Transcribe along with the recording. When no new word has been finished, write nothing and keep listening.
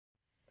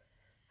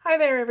Hi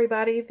there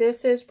everybody,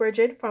 this is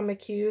Bridget from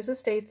McHugh's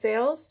Estate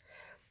Sales.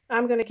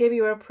 I'm going to give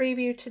you a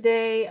preview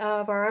today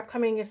of our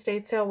upcoming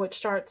estate sale, which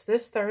starts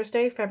this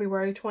Thursday,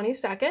 February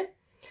 22nd.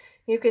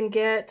 You can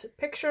get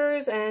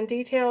pictures and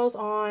details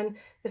on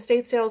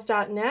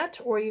estatesales.net,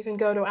 or you can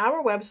go to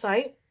our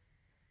website,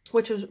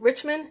 which is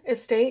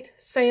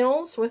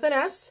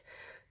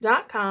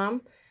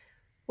richmondestatesales.com.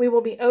 We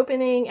will be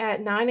opening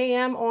at 9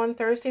 a.m. on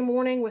Thursday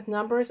morning with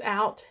numbers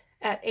out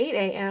at 8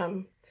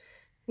 a.m.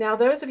 Now,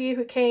 those of you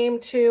who came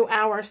to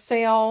our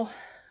sale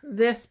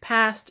this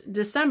past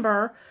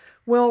December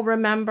will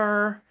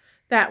remember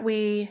that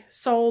we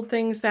sold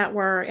things that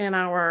were in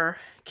our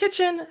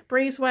kitchen,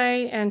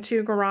 breezeway, and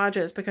 2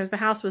 garages because the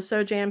house was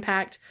so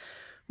jam-packed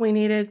we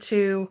needed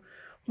to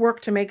work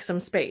to make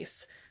some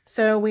space.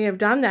 So we have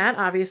done that,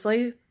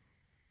 obviously.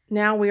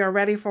 Now we are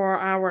ready for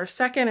our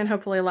second and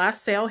hopefully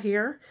last sale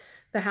here.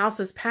 The house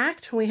is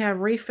packed. We have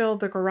refilled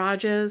the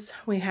garages,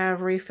 we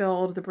have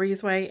refilled the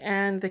breezeway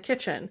and the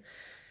kitchen.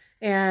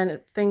 And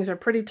things are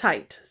pretty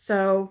tight.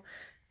 So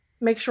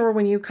make sure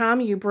when you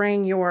come, you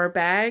bring your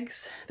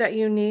bags that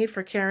you need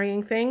for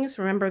carrying things.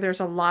 Remember, there's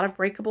a lot of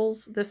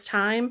breakables this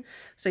time,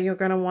 so you're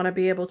going to want to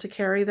be able to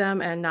carry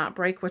them and not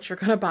break what you're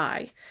going to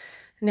buy.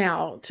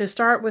 Now, to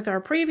start with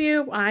our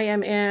preview, I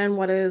am in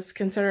what is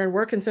considered,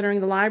 we're considering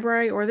the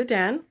library or the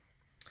den.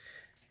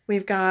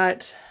 We've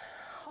got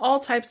all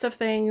types of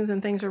things,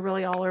 and things are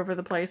really all over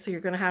the place, so you're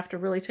going to have to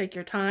really take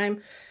your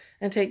time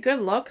and take good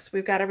looks.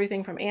 We've got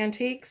everything from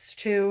antiques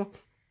to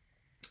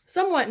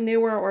somewhat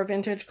newer or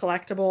vintage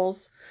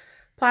collectibles,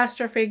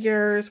 plaster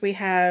figures. We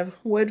have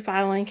wood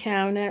filing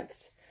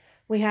cabinets.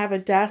 We have a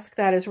desk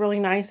that is really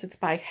nice. It's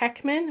by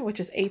Heckman,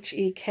 which is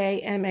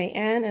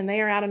H-E-K-M-A-N, and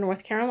they are out of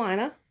North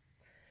Carolina.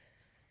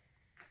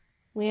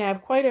 We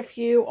have quite a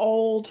few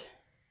old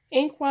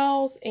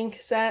inkwells, ink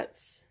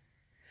sets,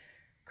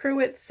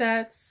 cruet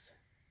sets,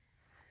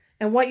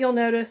 and what you'll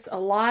notice a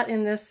lot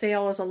in this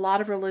sale is a lot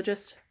of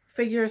religious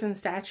figures and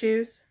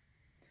statues.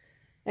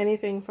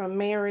 Anything from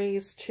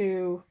Mary's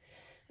to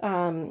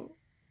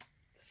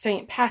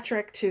St.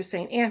 Patrick to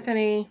St.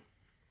 Anthony.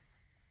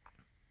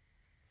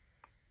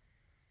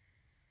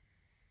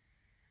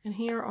 And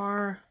here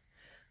are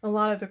a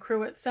lot of the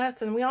cruet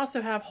sets. And we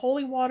also have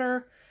holy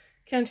water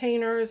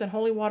containers and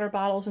holy water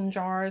bottles and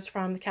jars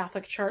from the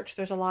Catholic Church.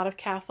 There's a lot of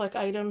Catholic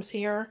items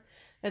here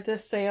at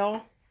this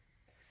sale.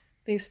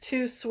 These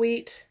 2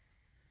 sweet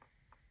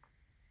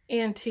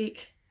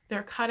antique,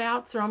 they're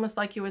cutouts. They're almost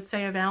like you would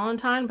say a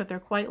Valentine, but they're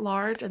quite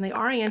large, and they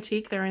are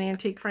antique. They're in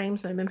antique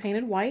frames. They've been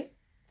painted white.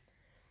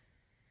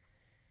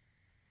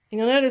 And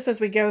you'll notice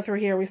as we go through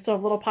here, we still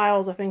have little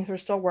piles of things we're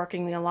still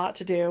working, a lot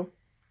to do.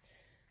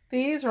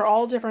 These are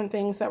all different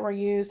things that were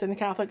used in the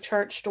Catholic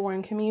Church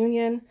during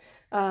communion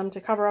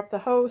to cover up the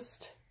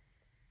host.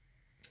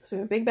 So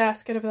we have a big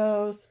basket of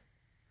those.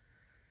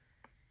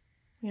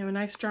 We have a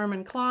nice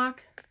German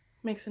clock.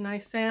 Makes a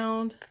nice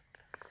sound.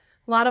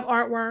 A lot of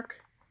artwork.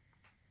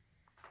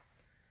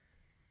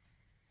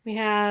 We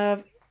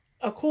have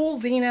a cool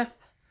Zenith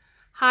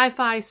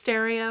hi-fi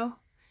stereo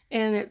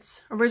in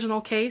its original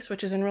case,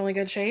 which is in really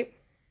good shape.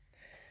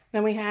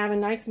 Then we have a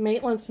nice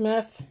Maitland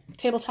Smith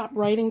tabletop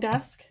writing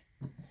desk,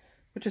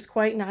 which is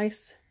quite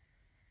nice.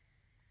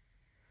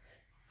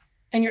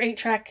 And your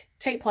 8-track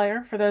tape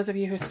player, for those of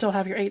you who still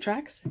have your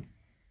 8-tracks.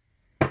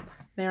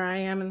 There I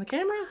am in the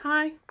camera.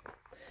 Hi.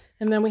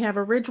 And then we have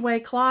a Ridgeway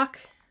clock.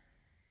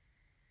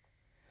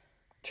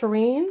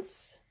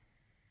 Tureens.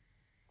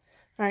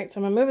 All right, so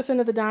I'm going to move us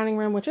into the dining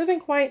room, which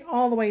isn't quite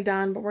all the way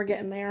done, but we're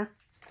getting there.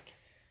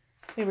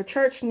 We have a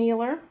church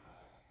kneeler.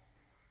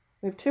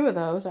 We have 2 of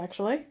those,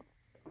 actually.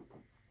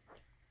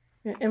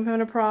 We have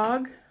Infant of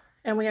Prague,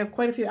 and we have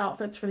quite a few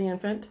outfits for the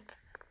infant.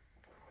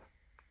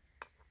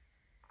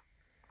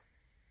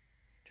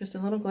 Just a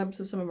little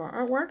glimpse of some of our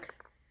artwork.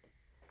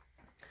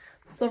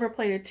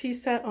 Silver-plated tea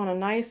set on a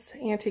nice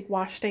antique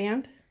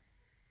washstand.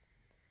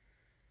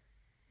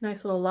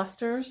 Nice little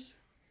lusters.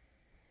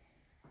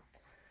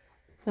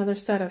 Another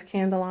set of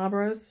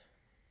candelabras.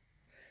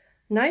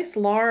 Nice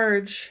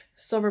large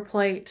silver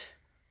plate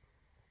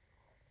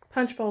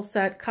punch bowl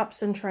set,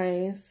 cups and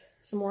trays.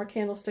 Some more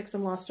candlesticks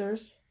and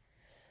lusters.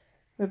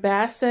 A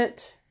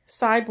Bassett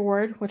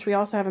sideboard, which we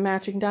also have a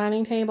matching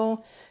dining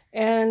table,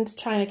 and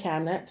china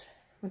cabinet,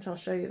 which I'll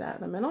show you that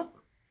in a minute.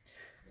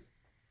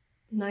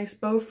 Nice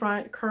bow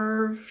front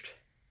curved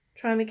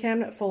china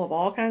cabinet full of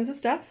all kinds of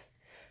stuff.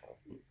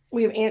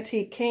 We have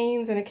antique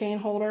canes and a cane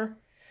holder.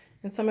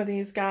 And some of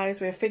these guys,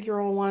 we have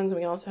figural ones,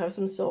 and we also have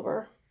some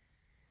silver.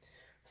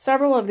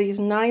 Several of these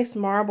nice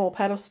marble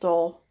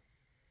pedestal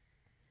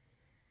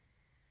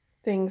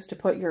things to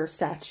put your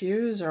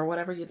statues or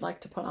whatever you'd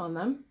like to put on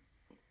them.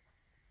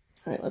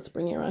 All right, let's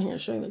bring you around here and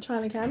show you the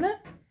china cabinet.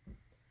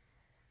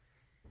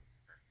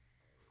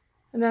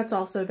 And that's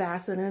also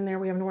Bassett in there.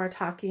 We have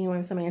Noritake and we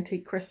have some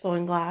antique crystal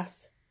and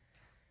glass.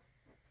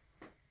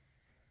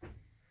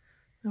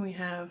 And we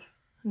have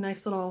a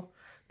nice little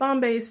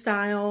Bombay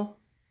style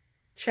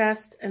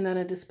chest and then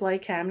a display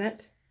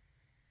cabinet.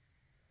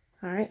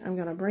 All right, I'm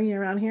going to bring you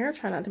around here.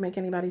 Try not to make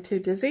anybody too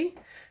dizzy.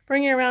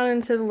 Bring you around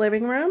into the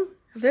living room.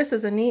 This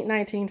is a neat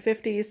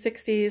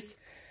 1950s,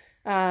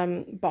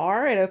 60s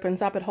bar. It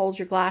opens up, it holds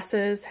your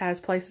glasses, has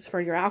places for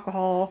your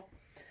alcohol,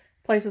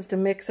 places to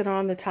mix it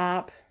on the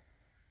top.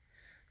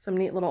 Some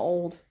neat little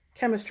old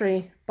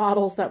chemistry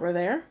bottles that were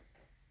there.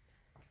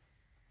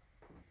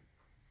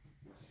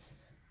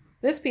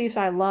 This piece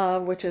I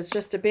love, which is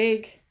just a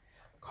big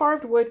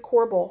carved wood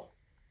corbel,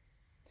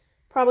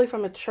 probably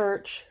from a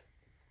church.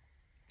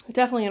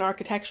 Definitely an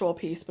architectural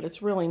piece, but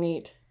it's really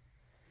neat.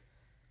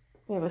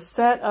 We have a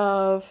set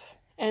of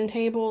end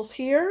tables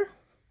here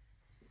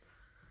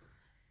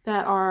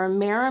that are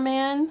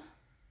Merriman.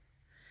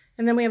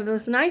 And then we have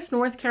this nice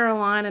North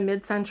Carolina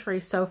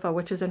mid-century sofa,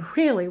 which is in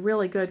really,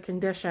 really good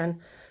condition.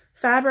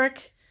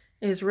 Fabric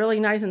is really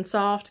nice and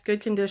soft, good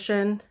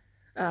condition.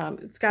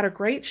 It's got a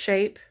great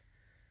shape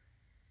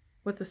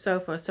with the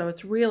sofa, so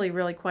it's really,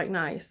 really quite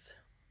nice.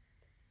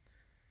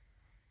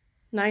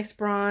 Nice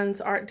bronze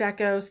Art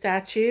Deco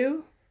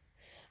statue.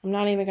 I'm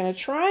not even going to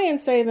try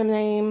and say the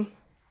name.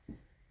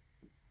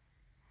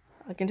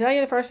 I can tell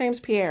you the first name's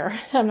Pierre.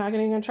 I'm not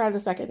even going to try the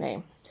second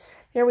name.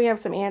 Here we have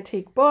some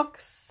antique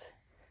books.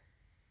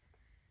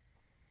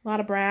 A lot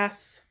of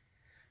brass,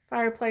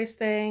 fireplace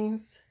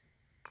things.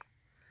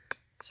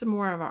 Some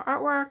more of our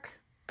artwork.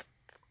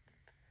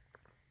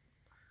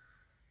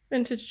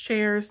 Vintage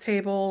chairs,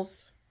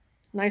 tables.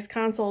 Nice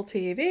console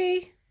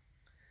TV.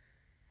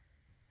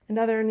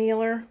 Another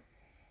kneeler.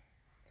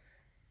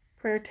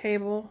 Prayer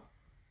table.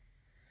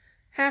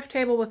 Half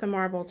table with a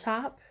marble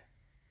top.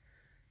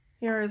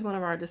 Here is one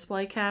of our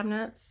display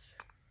cabinets.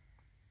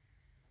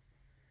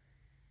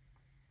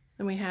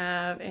 Then we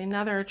have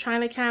another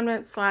china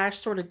cabinet slash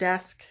sort of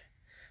desk.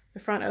 The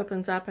front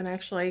opens up and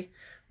actually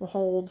will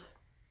hold,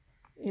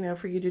 you know,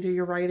 for you to do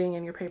your writing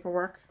and your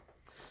paperwork.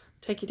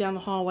 Take you down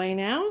the hallway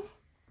now.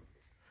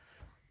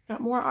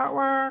 Got more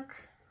artwork.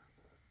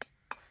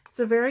 It's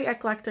a very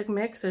eclectic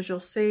mix. As you'll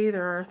see,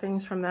 there are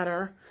things from that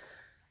are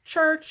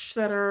church,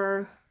 that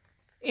are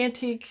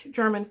antique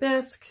German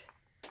bisque.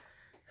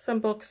 Some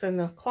books in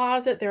the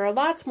closet. There are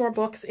lots more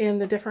books in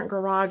the different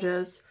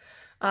garages.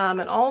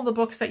 And all the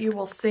books that you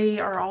will see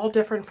are all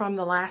different from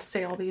the last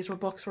sale. These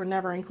books were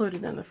never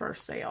included in the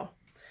first sale.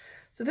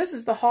 So this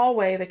is the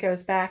hallway that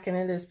goes back, and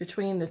it is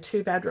between the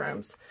two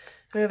bedrooms.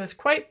 We have this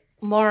quite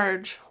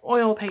large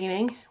oil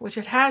painting, which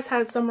it has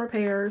had some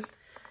repairs,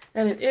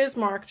 and it is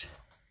marked.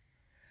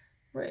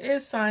 It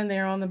is signed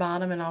there on the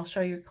bottom, and I'll show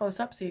you close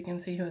up so you can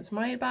see who it's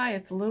made by.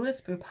 It's Louis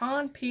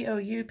Poupin,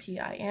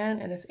 P-O-U-P-I-N,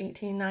 and it's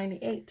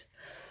 1898.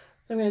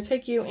 So I'm going to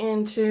take you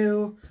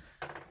into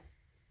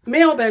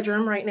male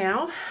bedroom right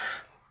now,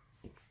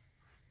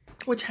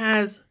 which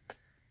has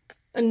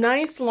a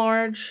nice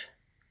large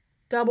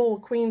double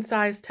queen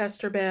size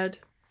tester bed.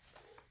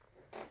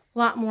 A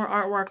lot more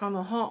artwork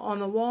on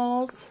the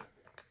walls.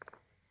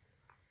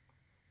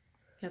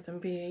 Got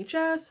some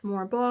VHS,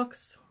 more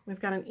books.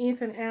 We've got an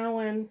Ethan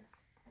Allen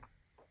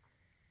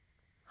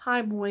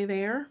high boy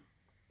there.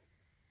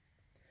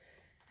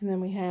 And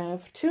then we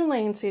have two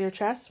lane cedar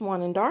chests,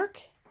 one in dark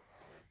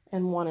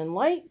and one in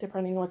light,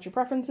 depending on what your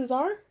preferences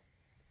are.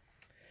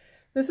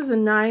 This is a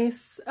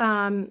nice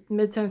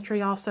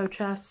mid-century also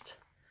chest.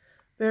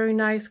 Very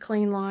nice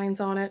clean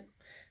lines on it.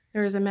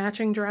 There is a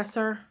matching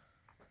dresser,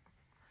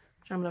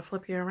 which I'm going to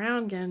flip you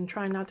around again,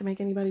 trying not to make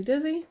anybody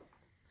dizzy.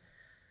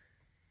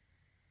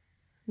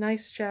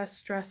 Nice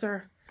chest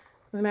dresser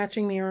with a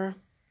matching mirror.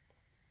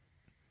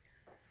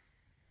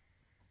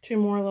 Two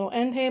more little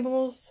end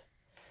tables.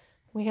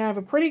 We have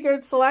a pretty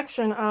good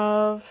selection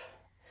of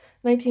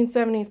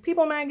 1970s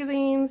People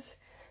magazines,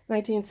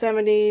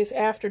 1970s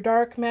After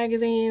Dark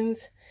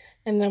magazines,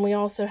 and then we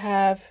also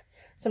have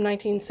some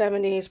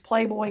 1970s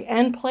Playboy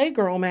and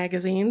Playgirl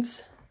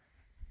magazines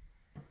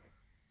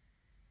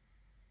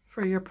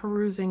for your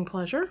perusing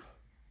pleasure.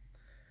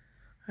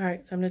 All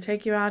right, so I'm going to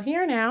take you out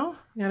here now.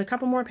 We got a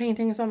couple more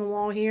paintings on the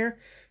wall here.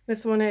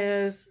 This one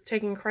is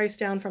taking Christ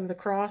down from the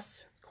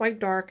cross. It's quite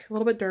dark, a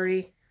little bit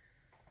dirty.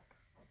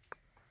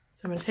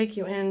 So I'm going to take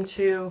you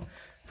into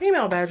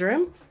female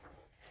bedroom,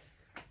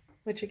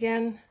 which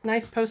again,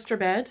 nice poster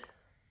bed.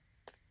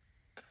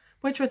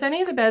 Which with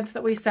any of the beds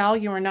that we sell,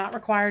 you are not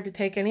required to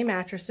take any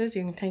mattresses.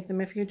 You can take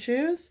them if you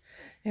choose.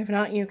 If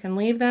not, you can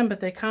leave them, but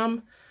they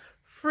come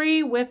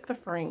free with the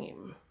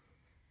frame.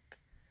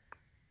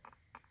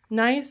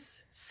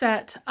 Nice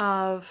set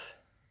of,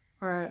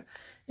 or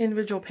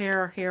individual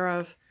pair here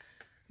of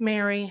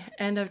Mary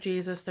and of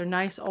Jesus. They're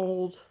nice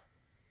old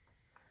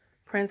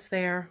prints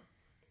there.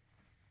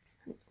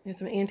 There's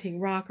some antique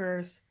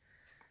rockers.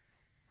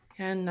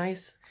 And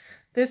nice.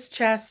 This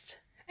chest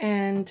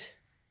and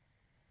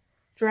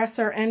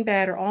dresser and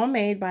bed are all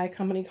made by a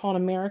company called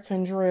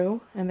American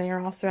Drew, and they are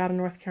also out of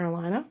North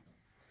Carolina.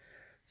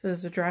 So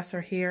there's a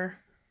dresser here.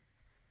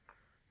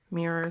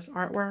 Mirrors,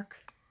 artwork.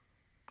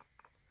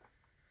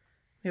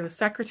 We have a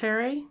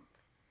secretary,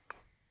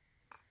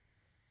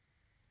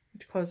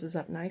 which closes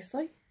up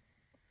nicely.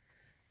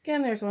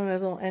 Again, there's one of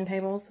those little end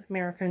tables,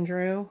 American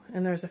Drew,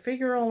 and there's a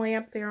figural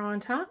lamp there on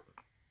top.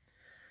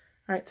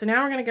 All right, so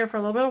now we're going to go for a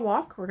little bit of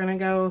walk. We're going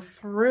to go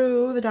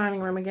through the dining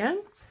room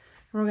again.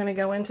 We're going to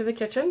go into the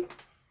kitchen.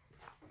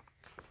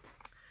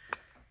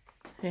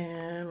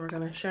 And we're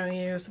going to show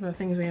you some of the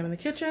things we have in the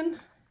kitchen.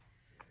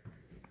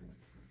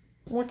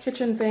 More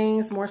kitchen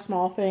things, more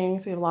small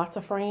things. We have lots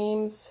of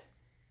frames.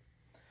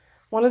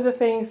 One of the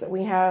things that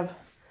we have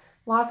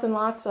lots and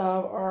lots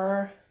of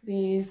are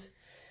these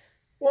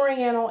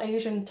Oriental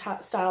Asian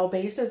style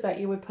bases that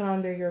you would put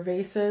under your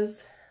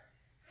vases.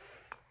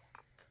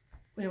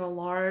 We have a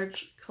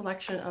large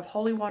collection of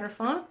holy water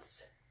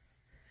fonts.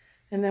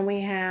 And then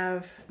we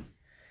have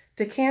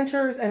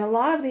decanters, and a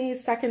lot of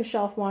these second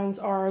shelf ones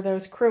are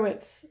those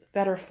cruets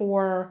that are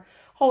for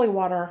holy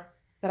water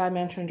that I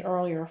mentioned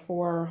earlier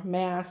for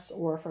Mass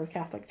or for the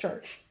Catholic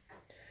Church.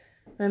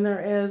 Then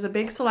there is a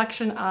big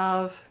selection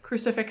of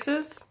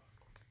crucifixes,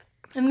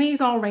 and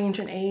these all range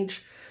in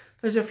age.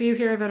 There's a few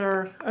here that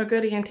are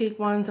good antique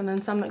ones, and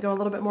then some that go a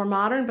little bit more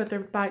modern, but they're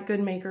by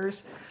good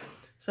makers.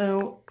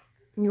 So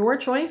your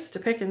choice to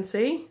pick and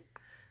see.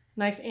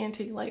 Nice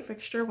antique light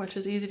fixture, which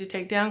is easy to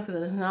take down because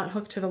it is not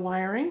hooked to the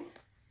wiring.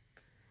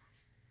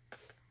 A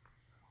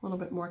little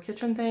bit more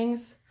kitchen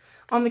things.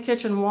 On the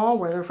kitchen wall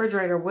where the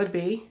refrigerator would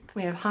be,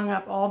 we have hung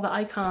up all the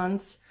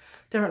icons,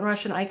 different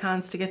Russian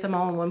icons, to get them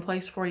all in one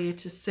place for you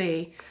to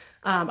see.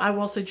 I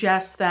will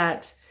suggest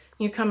that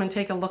you come and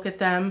take a look at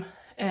them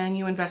and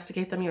you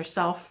investigate them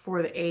yourself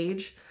for the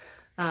age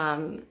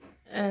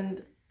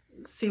and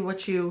see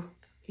what you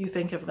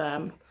think of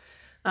them.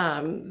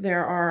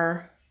 There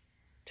are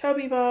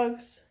Toby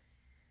bugs.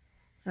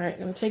 All right, I'm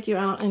going to take you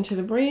out into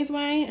the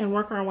breezeway and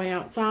work our way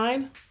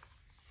outside.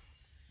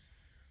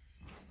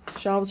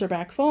 Shelves are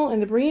back full,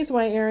 and the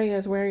breezeway area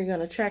is where you're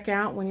going to check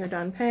out when you're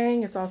done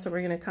paying. It's also where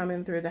you're going to come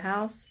in through the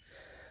house.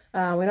 We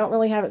don't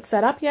really have it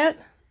set up yet.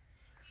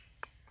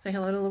 Say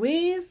hello to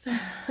Louise.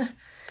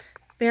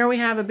 There we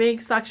have a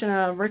big section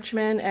of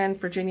Richmond and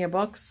Virginia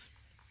books.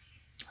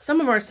 Some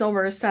of our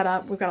silver is set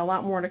up. We've got a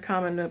lot more to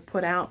come and to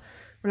put out.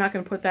 We're not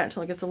going to put that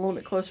until it gets a little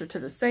bit closer to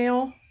the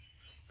sale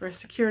for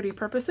security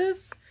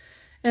purposes.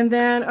 And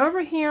then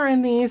over here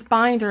in these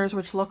binders,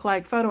 which look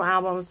like photo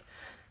albums,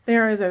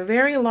 there is a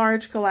very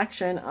large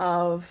collection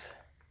of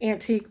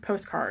antique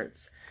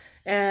postcards,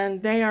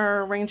 and they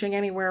are ranging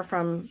anywhere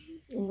from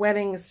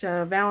weddings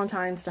to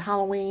Valentine's to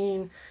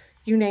Halloween,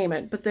 you name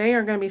it. But they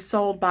are going to be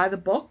sold by the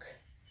book,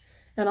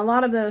 and a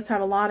lot of those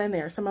have a lot in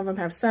there. Some of them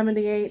have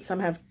 78, some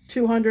have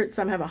 200,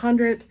 some have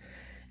 100,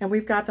 and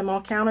we've got them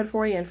all counted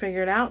for you and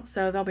figured out,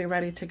 so they'll be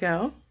ready to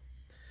go.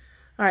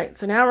 All right,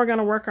 so now we're going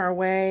to work our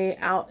way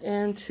out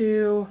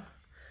into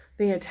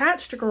the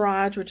attached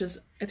garage, which is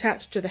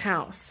attached to the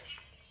house.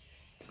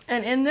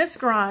 And in this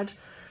garage,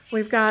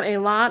 we've got a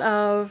lot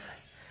of,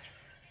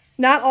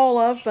 not all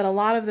of, but a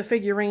lot of the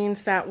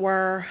figurines that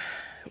were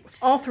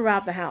all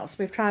throughout the house.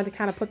 We've tried to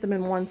kind of put them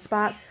in one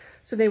spot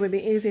so they would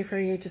be easy for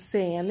you to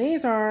see. And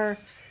these are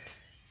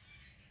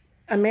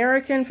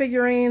American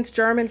figurines,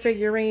 German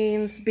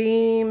figurines,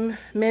 Beam,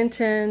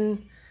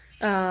 Minton.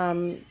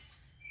 You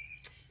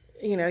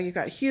know, you've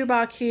got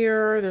Hubach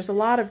here. There's a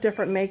lot of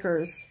different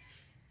makers.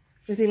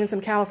 There's even some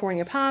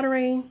California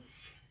pottery.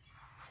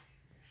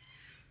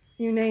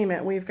 You name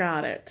it, we've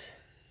got it.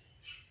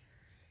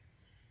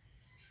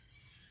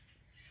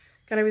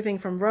 Got everything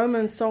from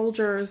Roman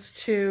soldiers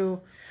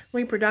to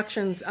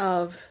reproductions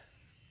of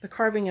the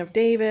carving of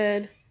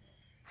David.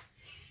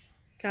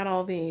 Got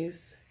all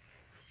these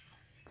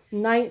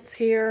knights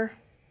here.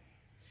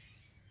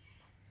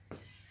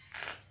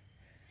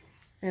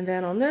 And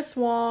then on this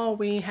wall,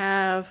 we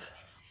have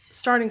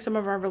starting some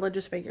of our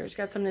religious figures.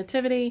 Got some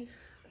nativity.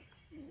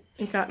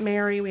 We've got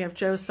Mary, we have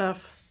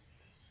Joseph,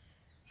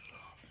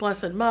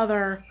 Blessed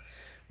Mother.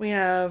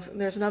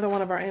 There's another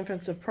one of our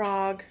infants of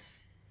Prague.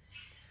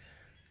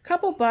 A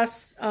couple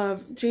busts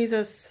of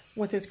Jesus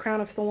with his crown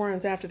of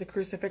thorns after the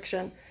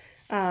crucifixion.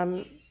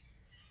 And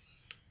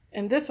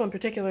this one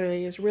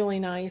particularly is really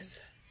nice.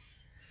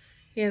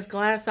 He has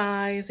glass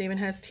eyes, even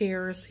has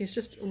tears. He's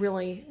just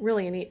really,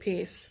 really a neat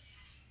piece.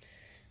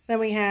 Then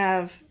we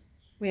have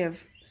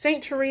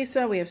Saint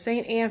Teresa, we have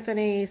Saint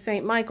Anthony,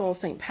 Saint Michael,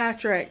 Saint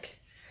Patrick,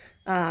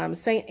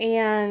 Saint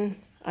Anne.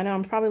 I know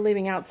I'm probably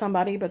leaving out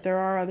somebody, but there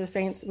are other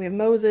saints. We have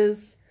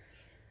Moses.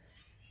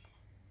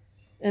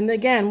 And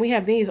again, we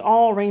have these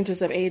all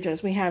ranges of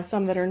ages. We have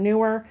some that are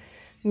newer,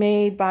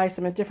 made by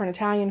some different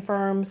Italian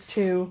firms,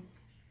 to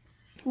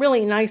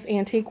really nice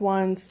antique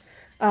ones.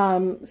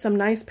 Some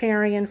nice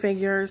Parian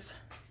figures.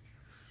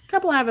 A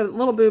couple have a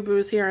little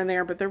boo-boos here and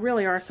there, but there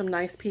really are some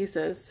nice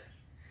pieces.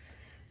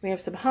 We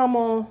have some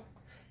Hummel.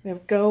 We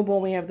have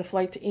Goebel. We have the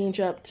Flight to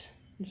Egypt,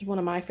 which is one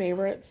of my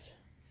favorites.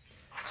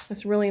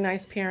 This really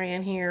nice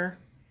Parian here.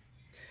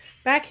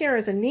 Back here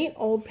is a neat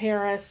old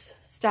Paris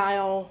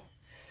style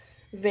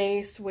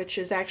vase, which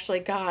has actually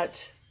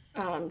got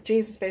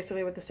Jesus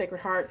basically with the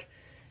Sacred Heart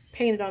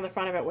painted on the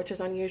front of it, which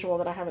is unusual,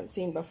 that I haven't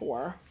seen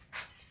before.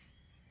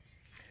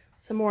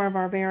 Some more of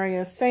our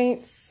various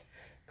saints,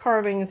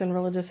 carvings, and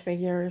religious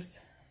figures.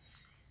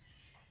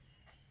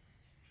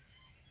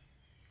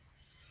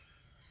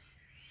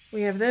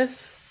 We have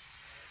this,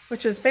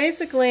 which is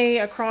basically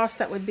a cross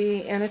that would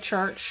be in a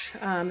church.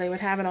 They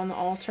would have it on the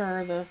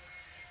altar.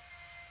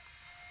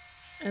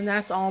 And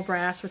that's all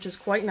brass, which is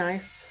quite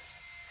nice.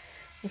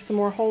 There's some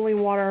more holy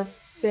water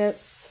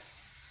bits,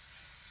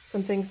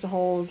 some things to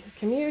hold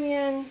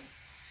communion.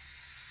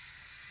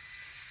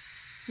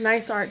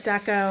 Nice Art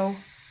Deco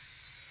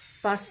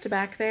bust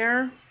back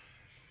there.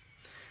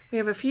 We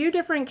have a few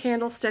different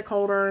candlestick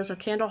holders or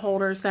candle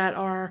holders that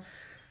are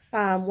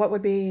what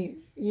would be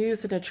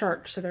used in a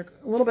church. So they're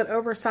a little bit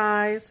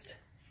oversized.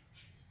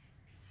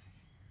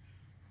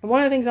 And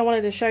one of the things I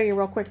wanted to show you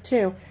real quick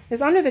too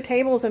is under the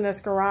tables in this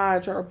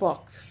garage are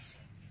books.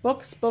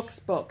 Books, books,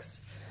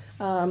 books.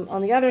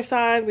 On the other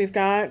side, we've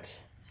got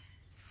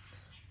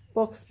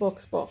books,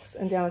 books, books.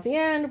 And down at the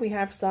end, we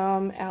have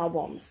some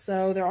albums.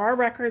 So there are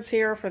records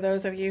here for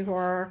those of you who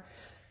are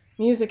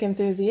music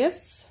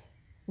enthusiasts.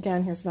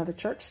 Again, here's another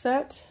church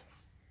set.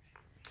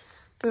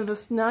 So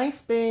this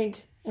nice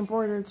big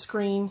embroidered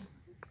screen,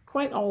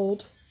 quite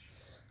old.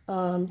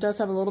 Does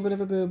have a little bit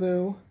of a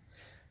boo-boo,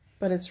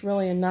 but it's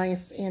really a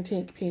nice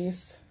antique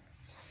piece.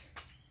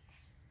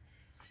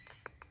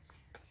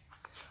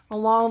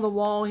 Along the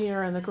wall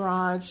here in the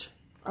garage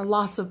are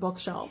lots of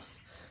bookshelves.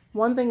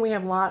 One thing we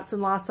have lots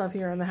and lots of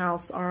here in the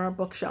house are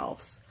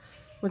bookshelves.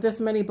 With this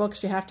many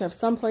books, you have to have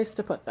some place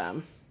to put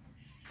them.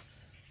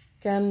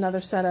 Again, another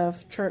set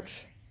of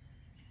church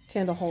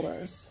candle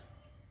holders.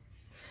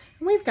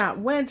 And we've got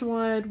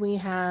Wedgwood, we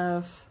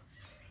have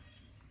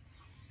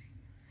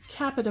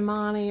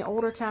Capodimani,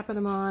 older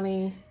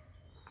Capodimani,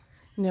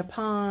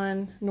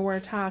 Nippon,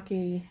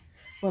 Noritake,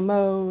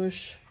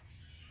 Limoges.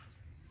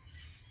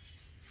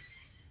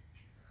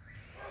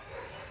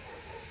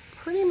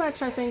 Pretty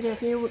much, I think,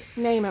 if you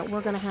name it,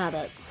 we're going to have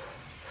it.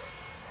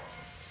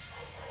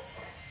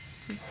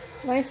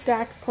 Nice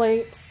stacked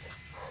plates.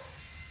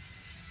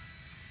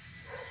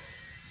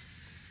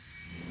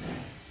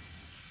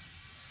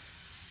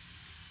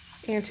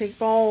 Antique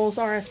bowls,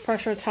 RS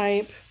pressure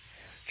type,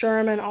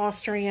 German,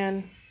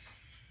 Austrian.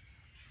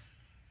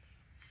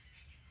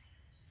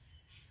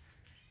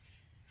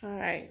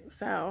 Alright,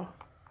 so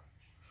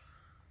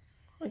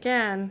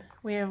again,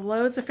 we have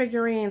loads of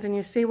figurines, and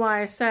you see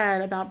why I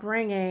said about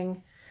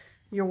bringing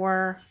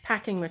your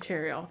packing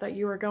material, that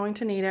you are going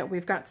to need it.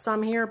 We've got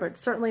some here, but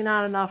certainly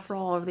not enough for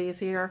all of these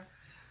here.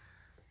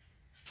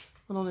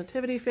 Little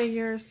nativity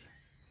figures.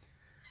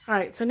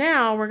 Alright, so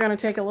now we're going to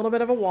take a little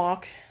bit of a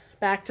walk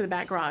back to the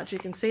back garage. You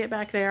can see it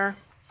back there.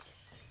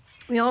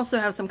 We also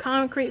have some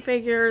concrete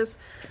figures.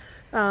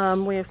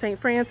 We have St.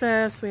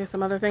 Francis. We have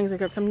some other things. We've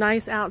got some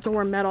nice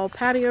outdoor metal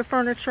patio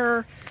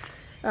furniture.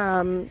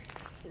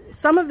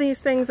 Some of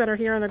these things that are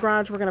here in the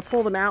garage, we're going to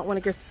pull them out when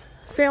it gets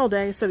sale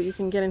day so that you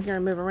can get in here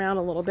and move around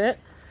a little bit.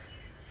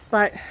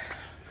 But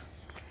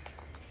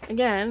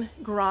again,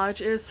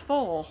 garage is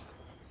full.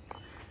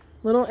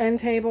 Little end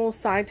tables,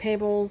 side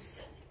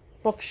tables,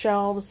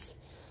 bookshelves,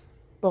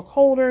 book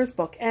holders,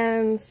 book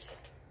ends,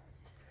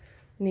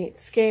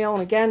 neat scale.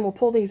 And again, we'll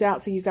pull these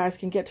out so you guys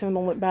can get to them a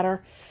little bit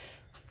better.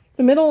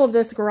 The middle of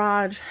this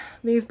garage,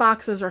 these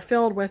boxes are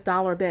filled with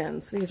dollar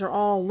bins. These are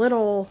all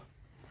little,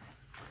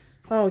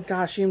 oh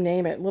gosh, you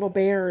name it, little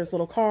bears,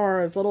 little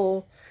cars,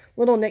 little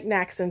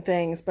knickknacks and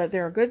things. But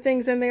there are good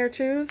things in there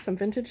too, some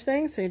vintage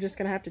things, so you're just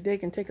going to have to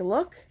dig and take a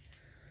look.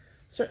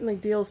 Certainly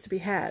deals to be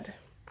had.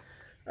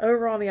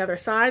 Over on the other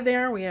side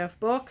there, we have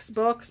books,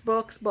 books,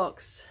 books,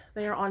 books.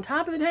 They are on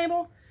top of the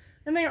table,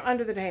 and they are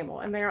under the table,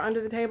 and they are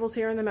under the tables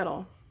here in the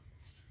middle.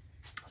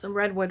 Some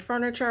redwood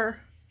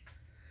furniture.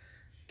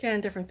 Again,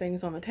 different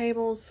things on the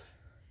tables.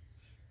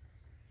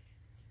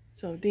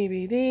 So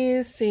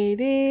DVDs,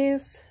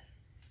 CDs.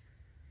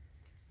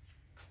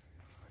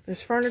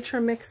 There's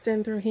furniture mixed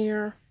in through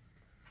here.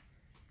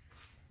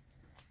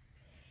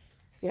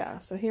 Yeah,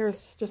 so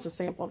here's just a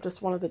sample of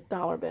just one of the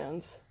dollar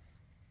bins.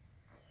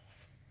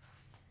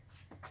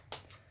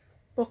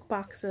 Book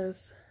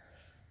boxes.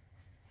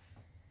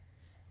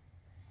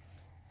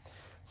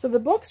 So the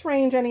books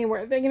range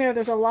anywhere, you know,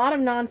 there's a lot of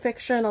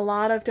nonfiction, a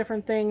lot of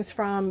different things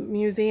from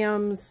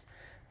museums,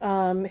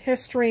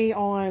 history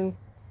on,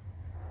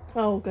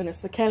 oh goodness,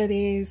 the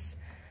Kennedys,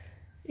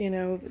 you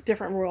know,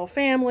 different royal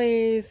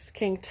families,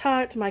 King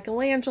Tut,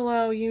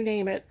 Michelangelo, you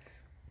name it.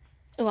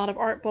 A lot of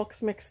art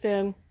books mixed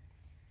in.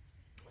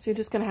 So you're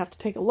just going to have to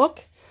take a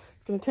look.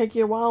 It's going to take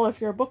you a while if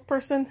you're a book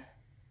person,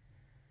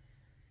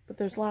 but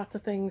there's lots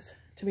of things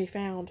to be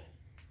found.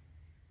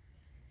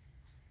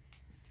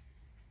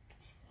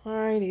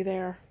 Alrighty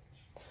there.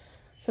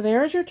 So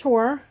there's your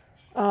tour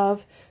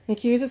of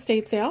McHugh's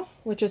estate sale,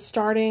 which is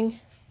starting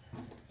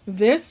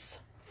this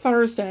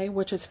Thursday,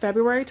 which is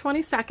February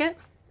 22nd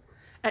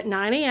at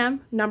 9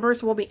 a.m.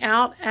 Numbers will be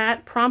out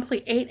at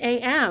promptly 8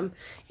 a.m.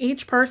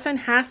 Each person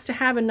has to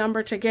have a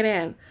number to get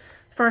in.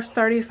 First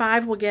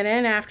 35 will get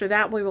in. After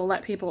that, we will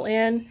let people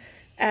in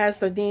as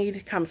the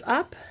need comes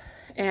up.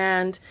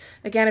 And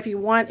again, if you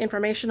want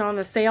information on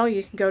the sale,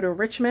 you can go to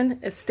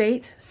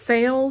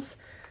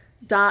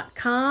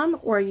richmondestatesales.com,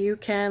 or you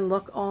can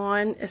look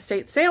on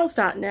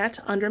estatesales.net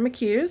under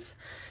McHugh's,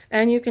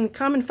 and you can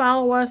come and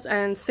follow us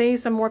and see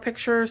some more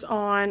pictures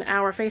on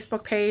our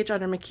Facebook page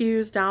under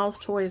McHugh's Dolls,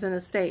 Toys, and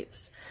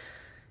Estates.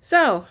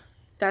 So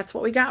that's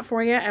what we got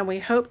for you, and we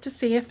hope to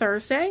see you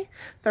Thursday.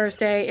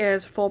 Thursday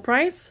is full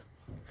price.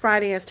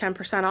 Friday is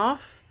 10%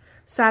 off.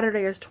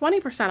 Saturday is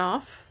 20%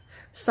 off.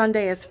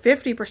 Sunday is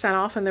 50%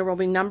 off, and there will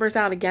be numbers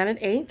out again at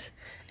 8.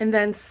 And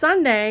then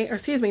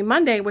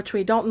Monday, which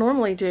we don't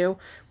normally do,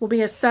 will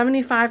be a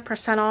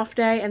 75% off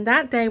day, and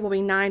that day will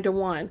be 9 to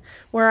 1,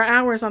 where our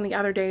hours on the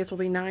other days will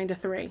be 9 to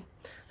 3.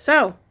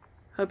 So,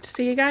 hope to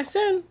see you guys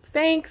soon.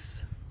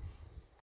 Thanks.